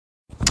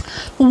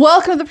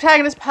Welcome to the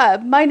Protagonist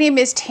Pub. My name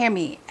is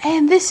Tammy,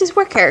 and this is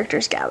where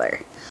characters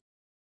gather.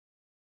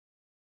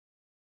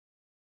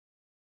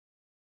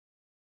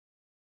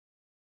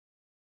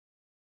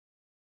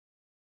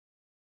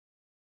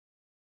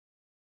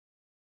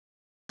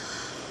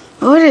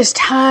 Oh, it is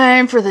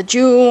time for the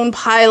June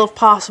pile of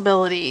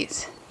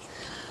possibilities.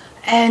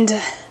 And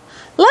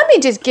let me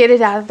just get it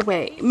out of the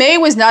way. May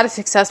was not a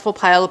successful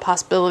pile of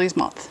possibilities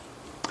month.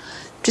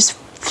 Just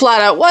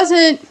flat out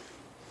wasn't.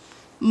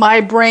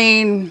 My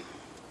brain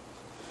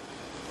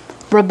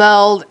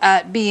rebelled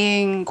at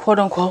being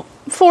quote-unquote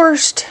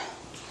forced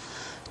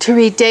to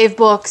read Dave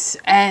books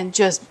and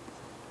just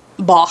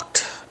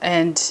balked.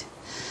 And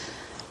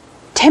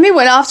Tammy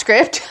went off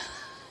script.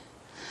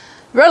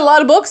 Read a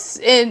lot of books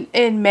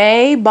in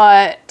May,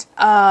 but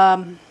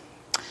far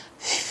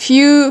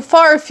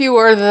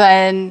fewer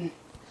than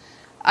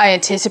I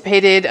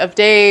anticipated of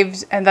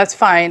Dave's, and that's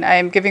fine. I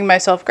am giving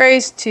myself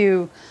grace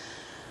to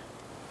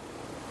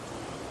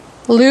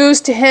lose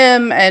to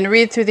him and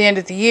read through the end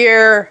of the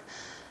year.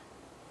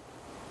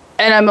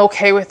 And I'm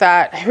okay with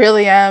that. I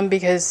really am,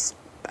 because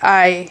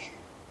I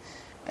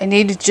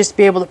need to just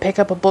be able to pick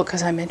up a book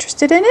because I'm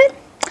interested in it,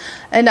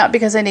 and not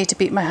because I need to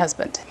beat my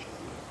husband.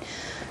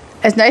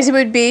 As nice as it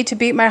would be to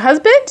beat my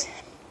husband,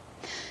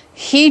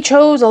 he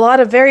chose a lot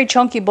of very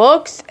chunky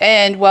books,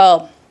 and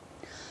well,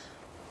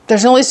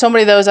 there's only so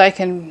many of those I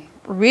can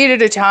read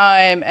at a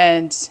time,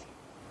 and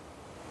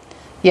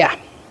yeah,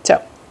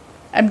 so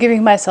I'm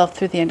giving myself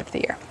through the end of the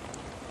year.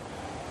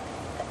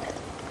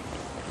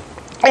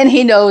 And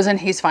he knows, and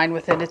he's fine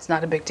with it. It's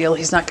not a big deal.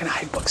 He's not going to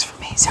hide books from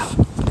me. So,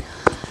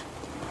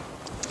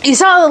 you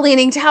saw The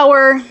Leaning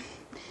Tower.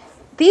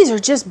 These are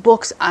just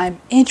books I'm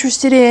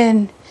interested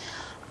in.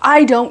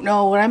 I don't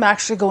know what I'm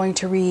actually going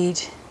to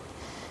read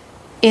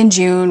in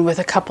June, with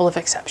a couple of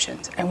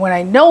exceptions. And when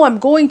I know I'm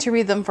going to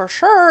read them for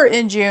sure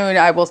in June,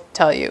 I will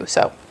tell you.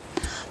 So,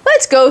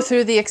 let's go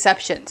through the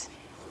exceptions.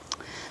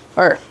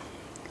 Or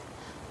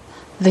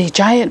the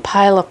giant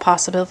pile of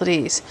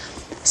possibilities.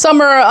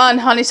 Summer on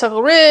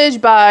Honeysuckle Ridge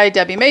by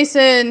Debbie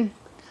Mason.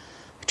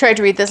 I tried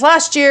to read this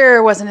last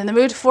year, wasn't in the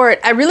mood for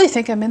it. I really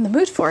think I'm in the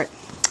mood for it.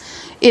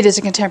 It is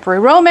a contemporary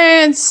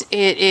romance.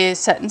 It is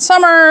set in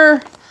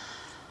summer.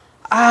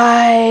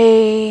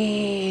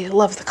 I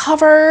love the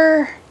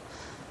cover.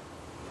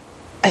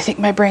 I think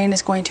my brain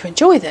is going to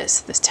enjoy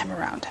this time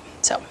around.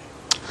 So,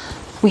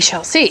 we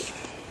shall see.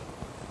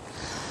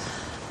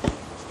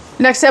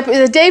 Next up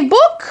is a Dave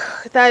book.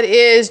 That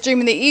is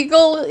Dreaming the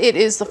Eagle. It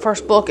is the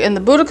first book in the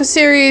Boudica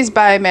series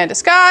by Manda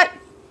Scott.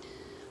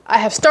 I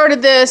have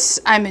started this.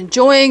 I'm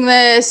enjoying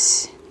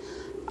this.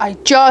 I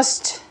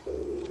just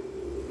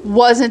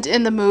wasn't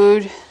in the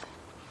mood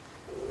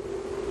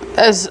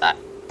as I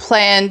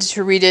planned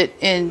to read it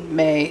in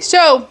May.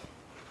 So,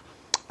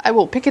 I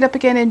will pick it up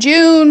again in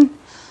June.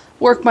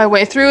 Work my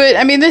way through it.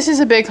 I mean, this is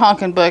a big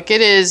honkin' book.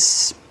 It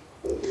is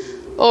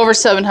over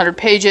 700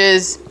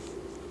 pages.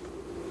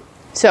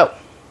 So,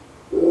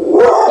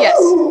 yes.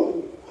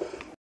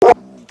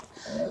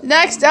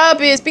 Next up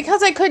is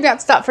Because I Could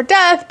Not Stop for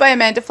Death by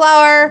Amanda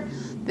Flower.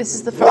 This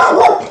is the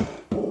first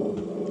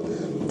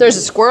one. There's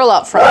a squirrel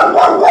out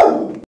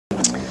front.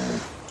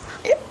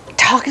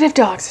 Talkative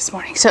dogs this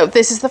morning. So,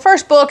 this is the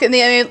first book in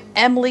the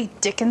Emily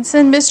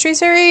Dickinson mystery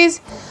series.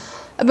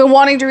 I've been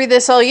wanting to read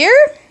this all year.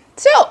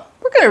 So,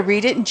 we're going to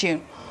read it in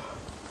June.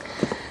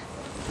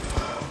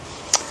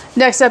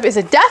 Next up is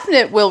a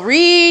definite will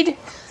read.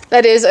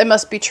 That is I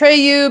Must Betray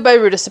You by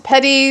Ruta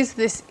Sepetys.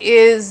 This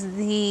is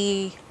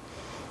the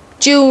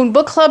June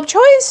book club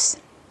choice.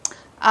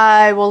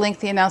 I will link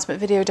the announcement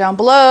video down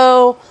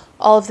below.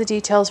 All of the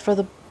details for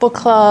the book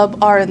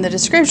club are in the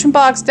description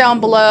box down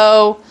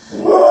below,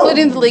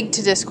 including the link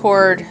to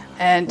Discord.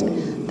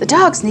 And the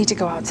dogs need to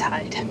go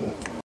outside.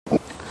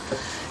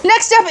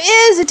 Next up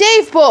is a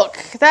Dave book.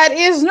 That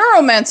is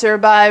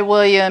Nueromancer by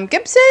William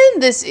Gibson.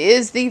 This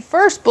is the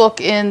first book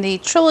in the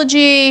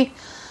trilogy.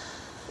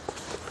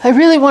 I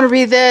really want to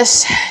read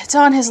this. It's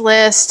on his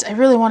list. I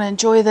really want to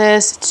enjoy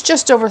this. It's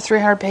just over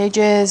 300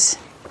 pages.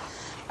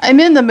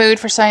 I'm in the mood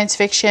for science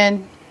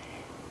fiction.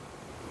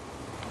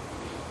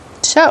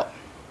 So,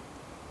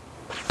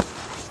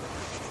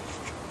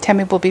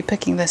 Tammy will be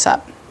picking this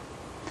up.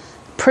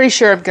 Pretty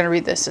sure I'm going to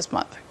read this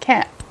month. I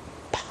can't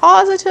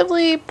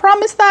positively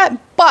promise that,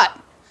 but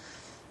I'm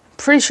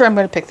pretty sure I'm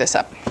going to pick this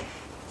up.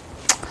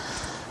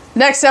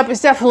 Next up is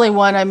definitely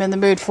one I'm in the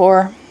mood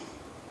for.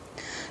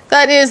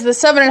 That is The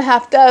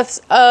 7.5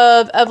 Deaths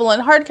of Evelyn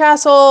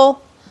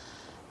Hardcastle.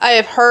 I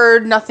have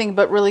heard nothing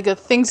but really good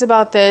things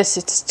about this.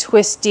 It's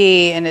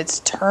twisty and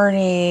it's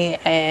turny,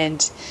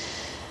 and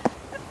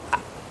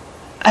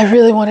I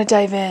really want to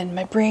dive in.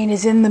 My brain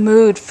is in the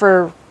mood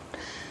for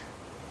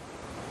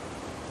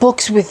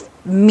books with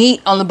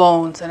meat on the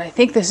bones, and I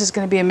think this is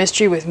going to be a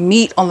mystery with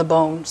meat on the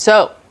bone.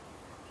 So,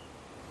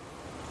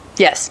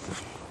 yes.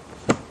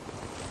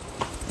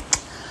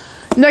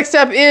 Next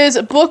up is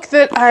a book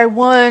that I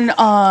won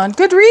on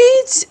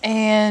Goodreads,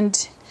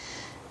 and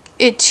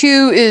it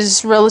too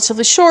is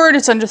relatively short.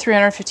 It's under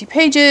 350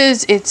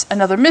 pages. It's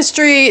another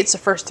mystery. It's the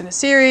first in a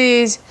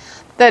series.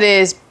 That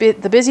is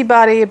The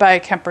Busybody by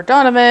Kemper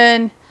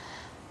Donovan.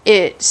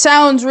 It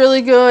sounds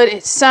really good.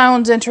 It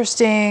sounds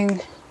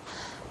interesting.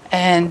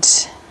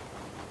 And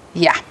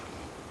yeah.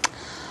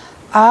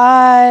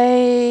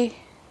 I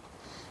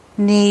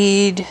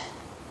need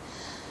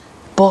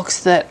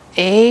books that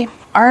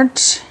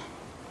aren't,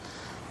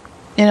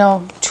 you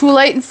know, too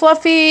light and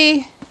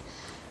fluffy,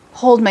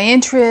 hold my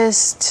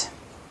interest.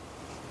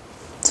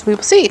 So we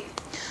will see.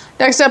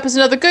 Next up is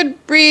another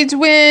Goodreads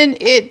win.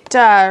 It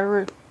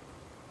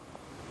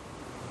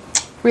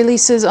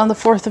releases on the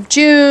 4th of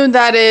June.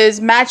 That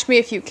is Match Me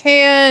If You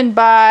Can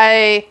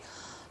by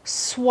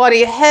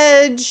Swati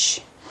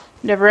Hedge.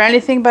 Never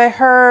anything by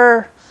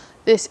her.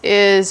 This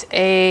is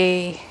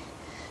a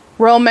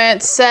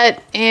romance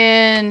set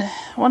in,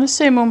 I want to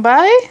say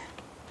Mumbai.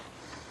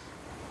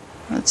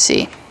 Let's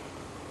see.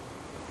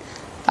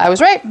 I was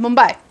right,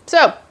 Mumbai.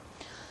 So,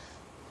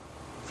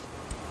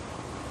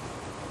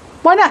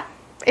 why not?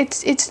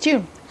 It's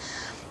June.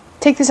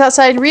 Take this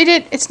outside and read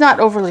it. It's not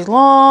overly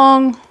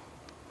long.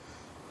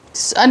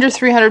 It's under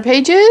 300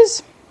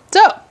 pages.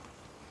 So,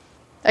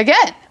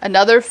 again,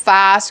 another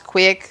fast,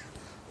 quick,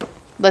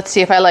 let's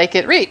see if I like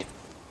it read.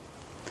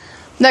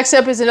 Next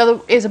up is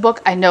a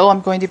book I know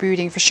I'm going to be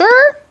reading for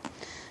sure.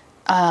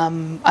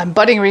 I'm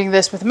budding reading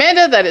this with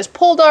Manda. That is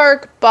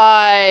Poldark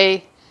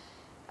by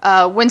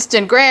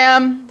Winston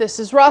Graham. This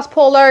is Ross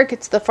Poldark.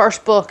 It's the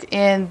first book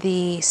in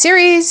the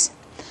series.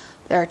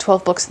 There are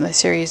 12 books in the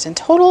series in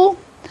total.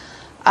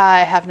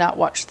 I have not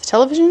watched the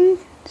television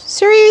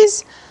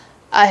series.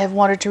 I have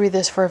wanted to read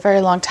this for a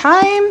very long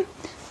time.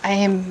 I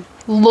am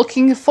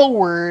looking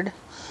forward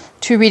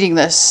to reading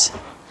this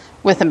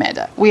with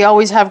Amanda. We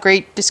always have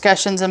great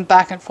discussions and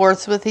back and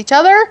forths with each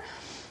other.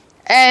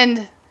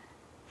 And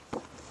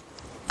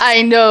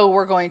I know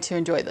we're going to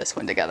enjoy this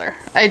one together.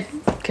 I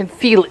can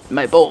feel it in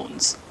my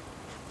bones.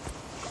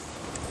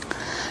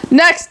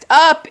 Next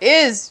up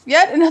is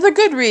yet another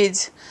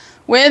Goodreads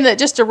win that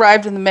just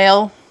arrived in the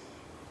mail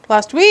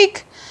last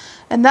week.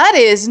 And that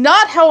is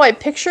Not How I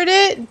Pictured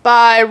It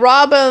by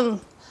Robin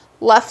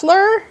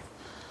Lefler.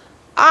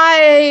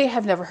 I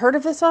have never heard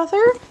of this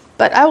author,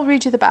 but I will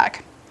read you the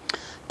back.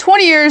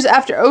 20 years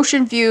after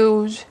Ocean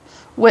Views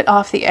went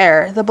off the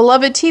air, the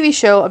beloved TV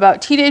show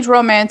about teenage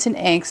romance and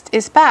angst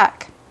is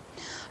back.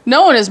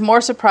 No one is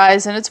more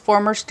surprised than its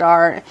former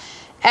star,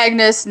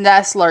 Agnes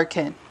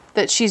Ness-Larkin,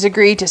 that she's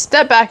agreed to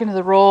step back into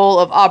the role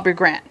of Aubrey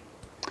Grant.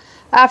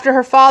 After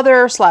her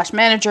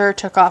father/manager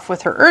took off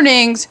with her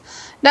earnings,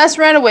 Ness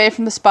ran away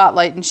from the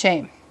spotlight in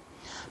shame.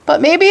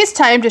 But maybe it's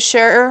time to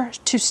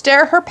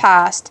stare her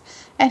past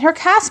and her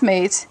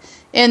castmates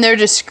in their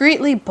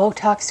discreetly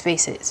Botox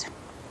faces.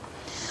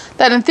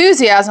 That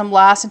enthusiasm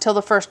lasts until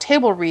the first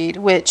table read,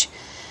 which,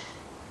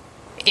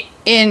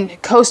 in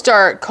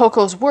co-star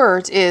Coco's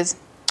words, is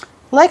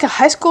like a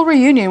high school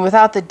reunion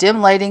without the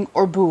dim lighting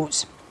or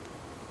booze.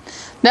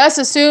 Ness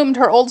assumed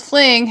her old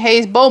fling,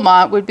 Hayes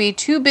Beaumont, would be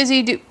too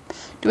busy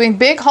doing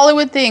big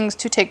Hollywood things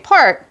to take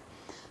part,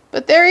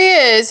 but there he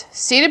is,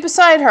 seated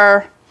beside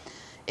her,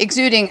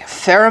 exuding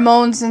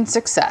pheromones and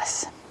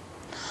success.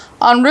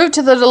 En route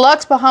to the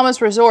deluxe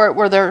Bahamas resort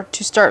where they're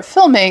to start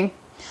filming,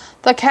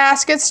 the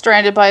cast gets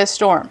stranded by a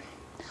storm.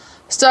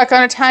 Stuck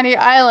on a tiny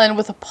island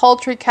with a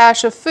paltry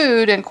cache of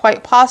food and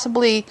quite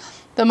possibly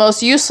the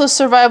most useless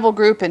survival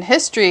group in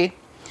history,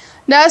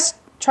 Ness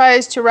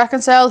tries to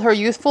reconcile her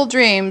youthful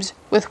dreams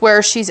with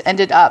where she's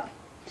ended up,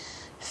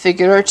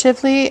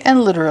 figuratively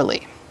and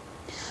literally.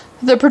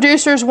 The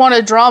producers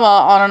wanted drama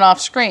on and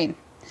off screen,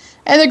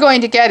 and they're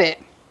going to get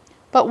it.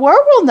 But where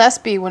will Ness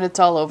be when it's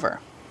all over?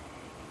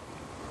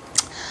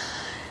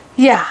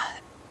 Yeah,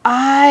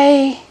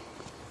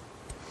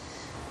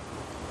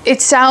 it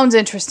sounds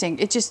interesting.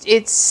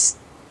 It's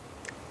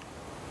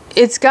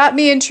got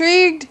me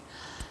intrigued.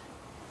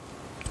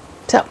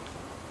 So,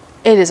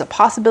 it is a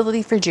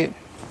possibility for June.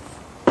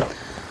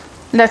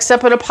 Next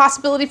up on a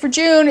possibility for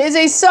June is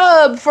a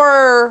sub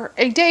for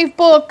a Dave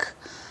book.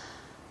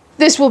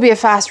 This will be a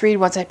fast read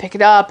once I pick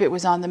it up. It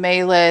was on the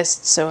May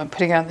list, so I'm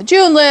putting it on the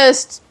June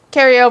list.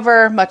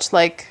 Carryover, much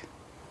like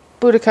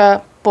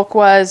Boudica book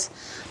was.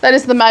 That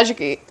is The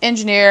Magic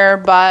Engineer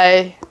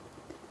by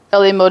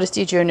L.A.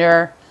 Modesitt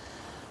Jr.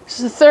 This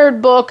is the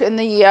third book in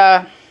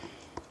the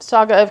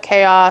Saga of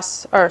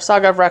Chaos, or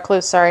Saga of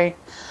Recluse, sorry.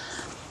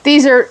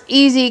 These are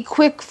easy,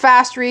 quick,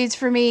 fast reads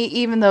for me,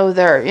 even though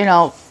they're,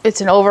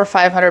 it's an over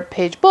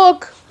 500-page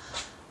book.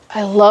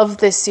 I love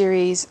this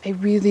series. I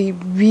really,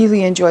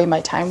 really enjoy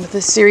my time with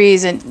this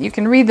series, and you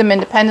can read them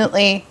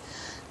independently.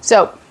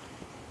 So,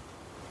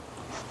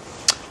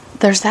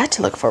 there's that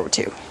to look forward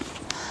to.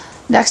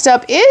 Next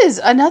up is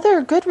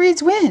another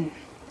Goodreads win,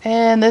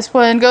 and this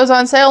one goes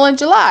on sale in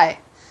July.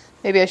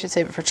 Maybe I should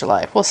save it for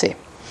July. We'll see.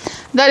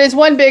 That is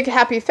One Big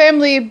Happy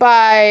Family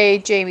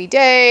by Jamie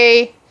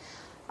Day.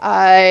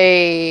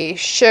 I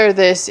share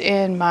this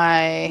in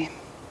my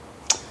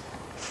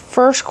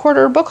first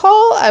quarter book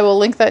haul. I will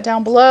link that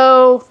down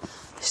below.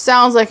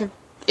 Sounds like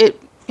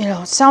it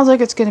sounds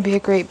like it's going to be a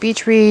great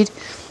beach read.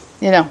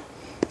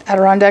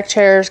 Adirondack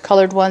chairs,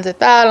 colored ones at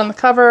that on the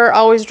cover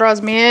always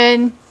draws me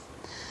in.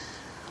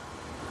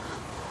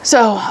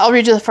 So I'll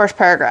read you the first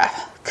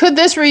paragraph. Could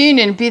this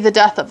reunion be the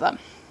death of them?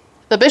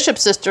 The Bishop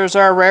sisters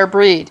are a rare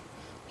breed,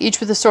 each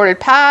with a sordid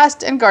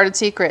past and guarded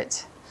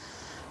secrets.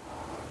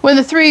 When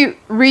the three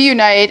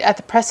reunite at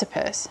the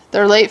Precipice,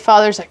 their late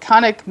father's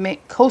iconic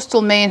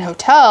coastal Maine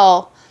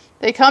hotel,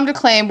 they come to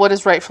claim what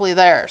is rightfully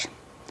theirs.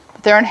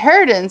 But their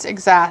inheritance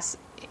exacts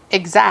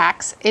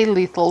a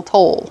lethal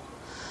toll.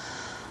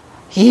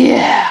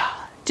 Yeah,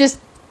 just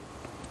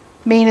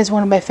Maine is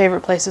one of my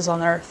favorite places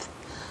on earth.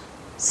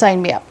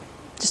 Sign me up.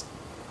 Just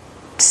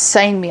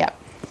sign me up.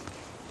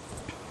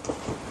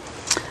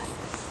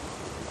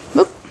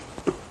 Oop,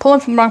 pulling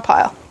from the wrong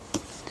pile.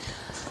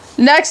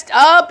 Next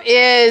up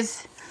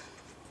is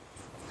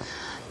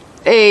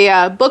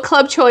a book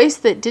club choice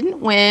that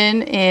didn't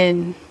win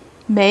in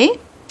May.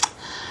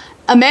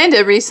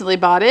 Amanda recently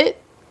bought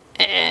it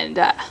and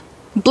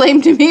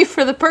blamed me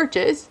for the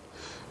purchase.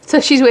 So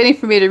she's waiting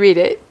for me to read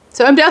it.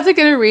 So I'm definitely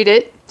going to read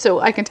it so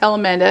I can tell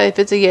Amanda if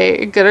it's a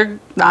yay, good or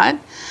not.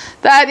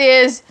 That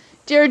is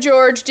Dear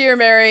George, Dear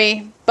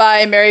Mary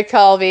by Mary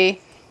Calvi.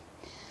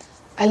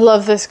 I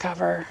love this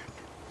cover.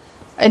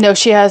 I know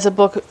she has a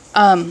book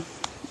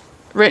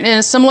written in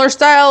a similar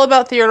style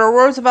about Theodore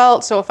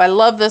Roosevelt. So if I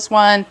love this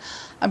one,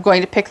 I'm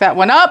going to pick that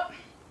one up.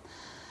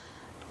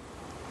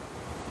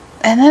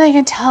 And then I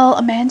can tell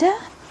Amanda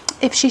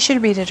if she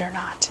should read it or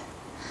not.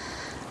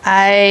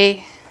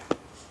 I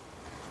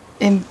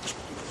am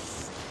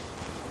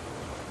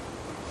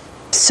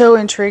so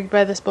intrigued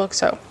by this book,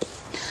 so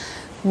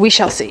we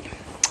shall see.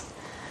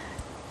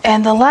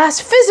 And the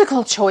last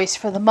physical choice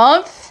for the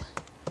month,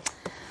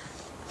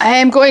 I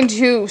am going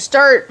to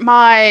start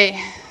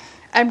my,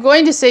 I'm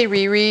going to say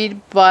reread,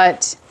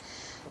 but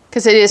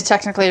because it is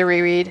technically a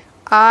reread.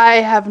 I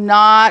have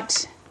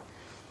not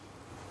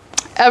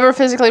ever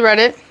physically read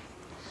it,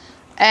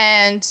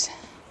 and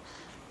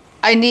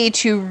I need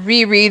to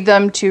reread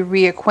them to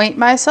reacquaint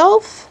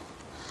myself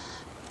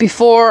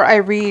before I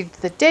read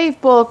the Dave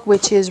book,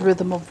 which is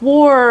Rhythm of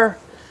War.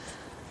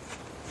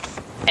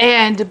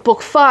 And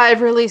book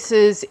 5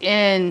 releases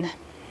in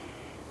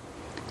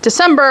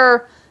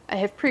December. I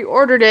have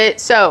pre-ordered it,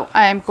 so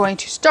I am going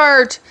to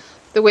start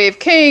The Way of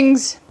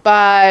Kings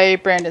by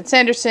Brandon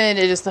Sanderson.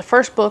 It is the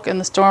first book in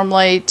the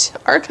Stormlight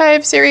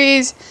Archive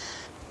series.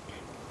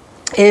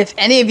 If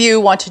any of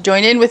you want to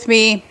join in with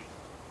me,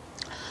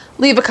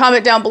 leave a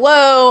comment down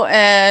below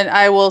and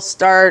I will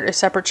start a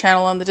separate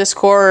channel on the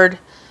Discord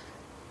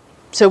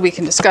so we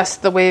can discuss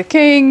The Way of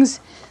Kings.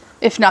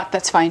 If not,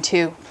 that's fine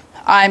too.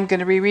 I'm going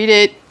to reread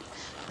it.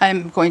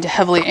 I'm going to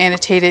heavily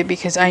annotate it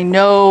because I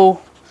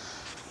know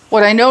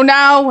what I know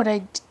now,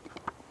 and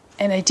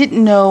I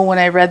didn't know when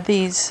I read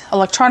these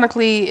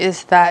electronically,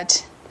 is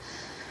that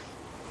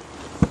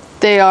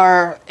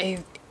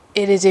it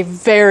is a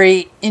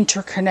very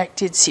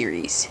interconnected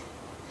series.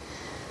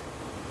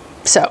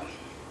 So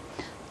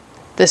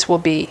this will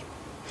be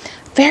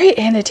very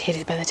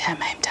annotated by the time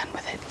I'm done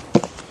with it.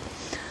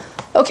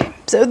 Okay,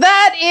 so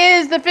that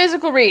is the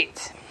physical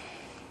reads.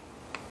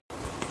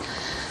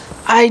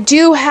 I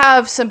do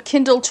have some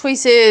Kindle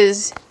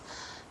choices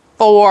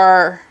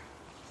for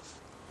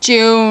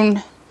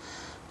June.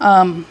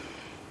 My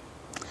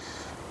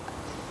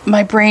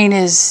brain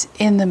is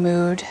in the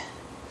mood.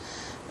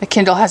 The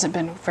Kindle hasn't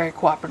been very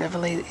cooperative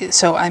lately,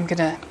 so I'm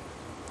gonna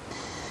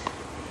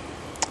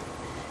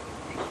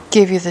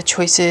give you the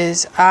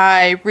choices.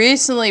 I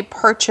recently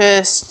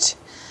purchased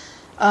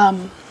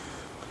The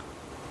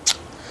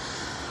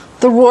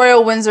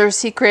Royal Windsor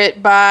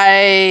Secret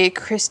by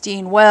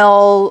Chrstine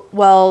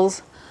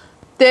Wells.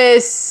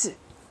 This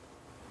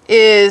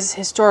is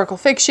historical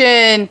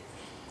fiction.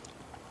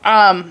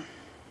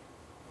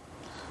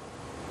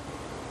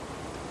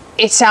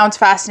 It sounds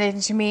fascinating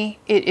to me.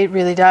 It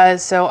really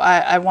does. So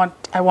I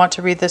want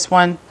to read this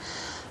one.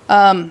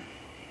 The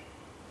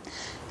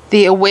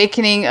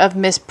Awakening of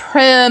Miss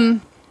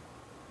Prim.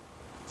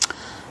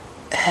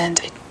 And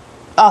the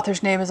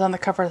author's name is on the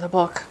cover of the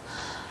book.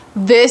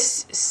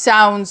 This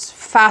sounds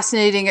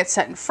fascinating. It's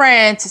set in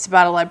France. It's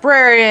about a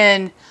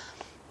librarian.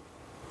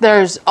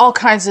 There's all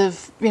kinds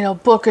of,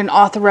 book and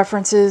author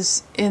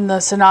references in the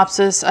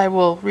synopsis. I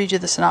will read you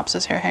the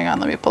synopsis here. Hang on,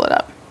 let me pull it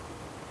up.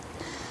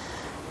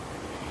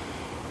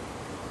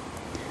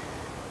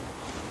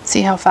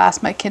 See how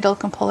fast my Kindle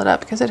can pull it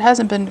up, because it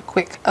hasn't been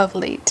quick of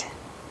late.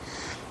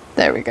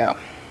 There we go.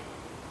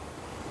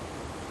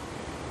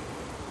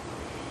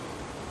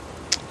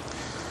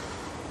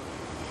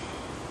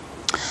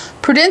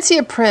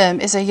 Prudencia Prim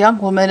is a young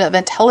woman of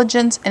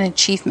intelligence and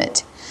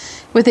achievement,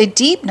 with a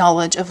deep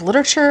knowledge of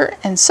literature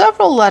and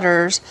several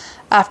letters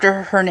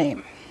after her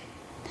name.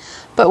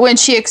 But when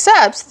she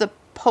accepts the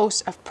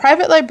post of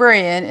private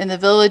librarian in the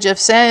village of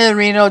San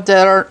Reno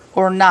de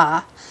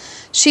Orna,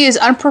 she is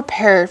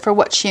unprepared for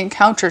what she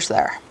encounters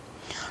there.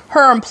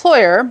 Her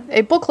employer,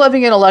 a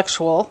book-loving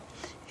intellectual,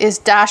 is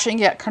dashing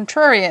yet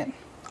contrarian,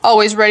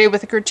 always ready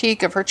with a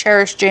critique of her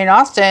cherished Jane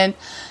Austen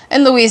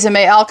and Louisa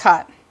May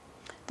Alcott.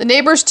 The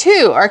neighbors,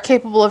 too, are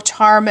capable of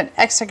charm and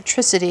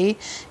eccentricity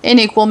in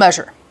equal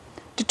measure.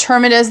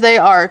 determined as they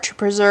are to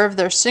preserve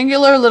their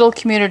singular little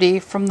community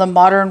from the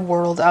modern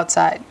world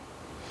outside.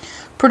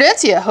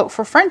 Prudencia hoped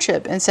for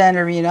friendship in San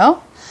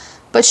Marino,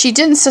 but she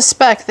didn't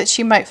suspect that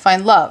she might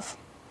find love,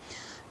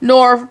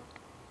 nor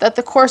that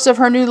the course of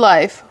her new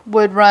life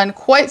would run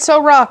quite so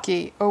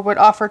rocky or would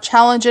offer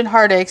challenge and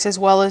heartaches as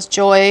well as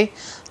joy,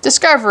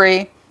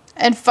 discovery,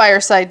 and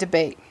fireside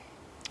debate.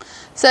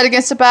 Set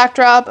against a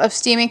backdrop of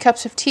steaming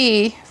cups of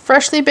tea,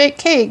 freshly baked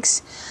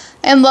cakes,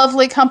 and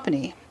lovely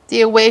company,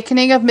 The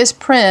Awakening of Miss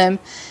Prim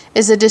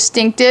is a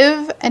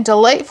distinctive and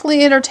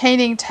delightfully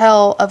entertaining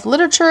tale of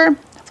literature,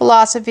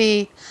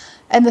 philosophy,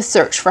 and the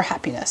search for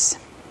happiness.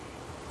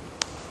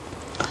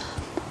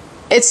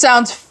 It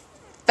sounds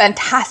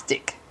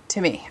fantastic to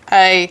me.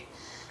 I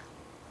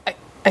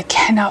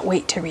cannot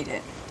wait to read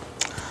it.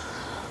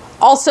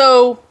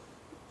 Also,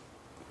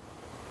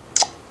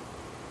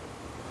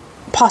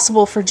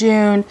 possible for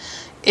June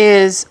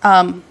is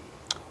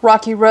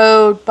Rocky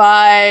Road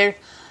by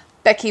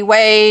Becky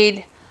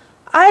Wade.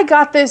 I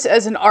got this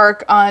as an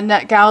ARC on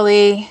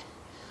NetGalley.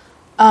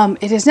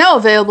 It is now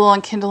available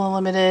on Kindle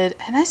Unlimited,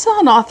 and I saw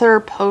an author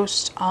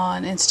post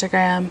on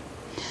Instagram.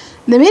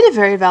 And they made a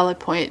very valid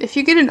point. If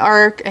you get an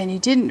ARC and you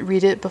didn't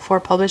read it before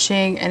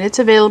publishing, and it's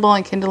available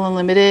on Kindle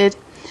Unlimited,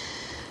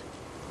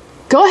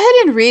 go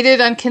ahead and read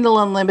it on Kindle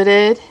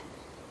Unlimited,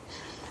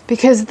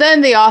 because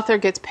then the author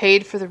gets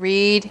paid for the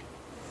read,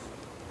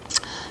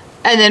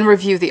 and then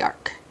review the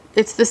ARC.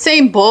 It's the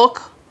same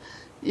book.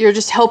 You're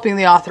just helping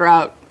the author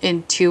out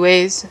in two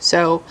ways.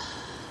 So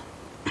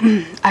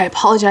I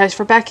apologize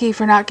for Becky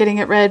for not getting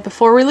it read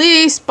before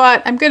release,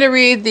 but I'm going to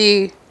read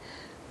the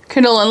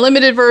Kindle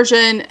Unlimited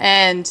version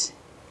and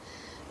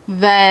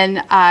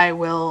then I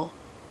will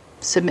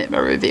submit my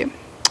review.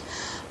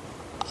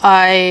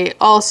 I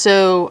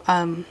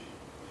also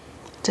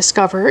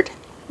discovered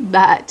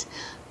that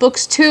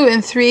books 2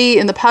 and 3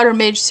 in the Powder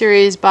Mage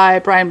series by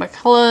Brian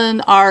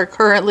McClellan are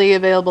currently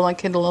available on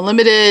Kindle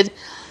Unlimited.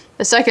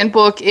 The second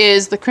book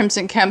is The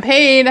Crimson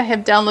Campaign. I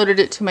have downloaded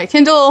it to my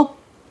Kindle.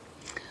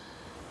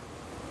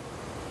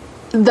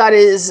 That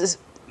is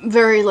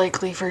very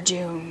likely for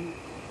June.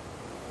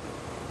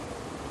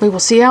 We will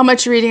see how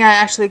much reading I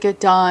actually get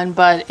done,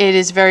 but it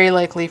is very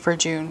likely for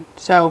June.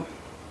 So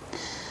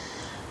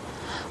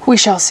we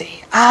shall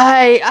see.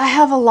 I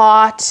have a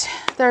lot.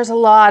 There's a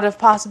lot of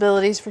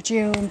possibilities for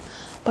June,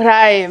 but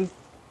I am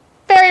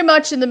very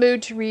much in the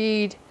mood to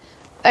read.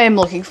 I am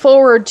looking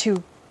forward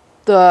to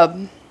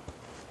the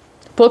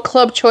book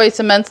club choice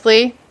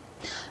immensely.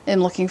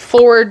 I'm looking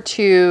forward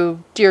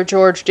to Dear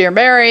George, Dear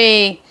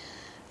Mary,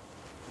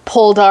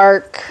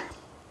 Poldark,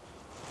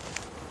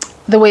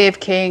 The Way of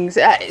Kings.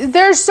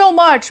 There's so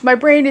much. My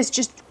brain is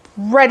just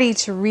ready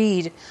to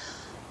read,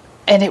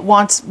 and it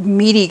wants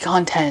meaty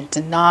content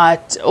and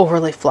not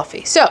overly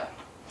fluffy. So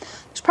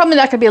there's probably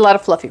not going to be a lot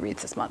of fluffy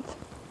reads this month.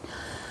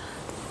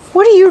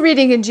 What are you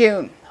reading in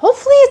June?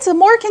 Hopefully it's a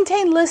more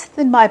contained list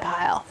than my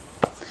pile.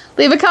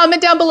 Leave a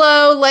comment down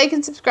below, like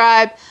and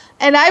subscribe,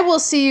 and I will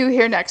see you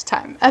here next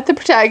time at the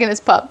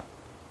Protagonist Pub.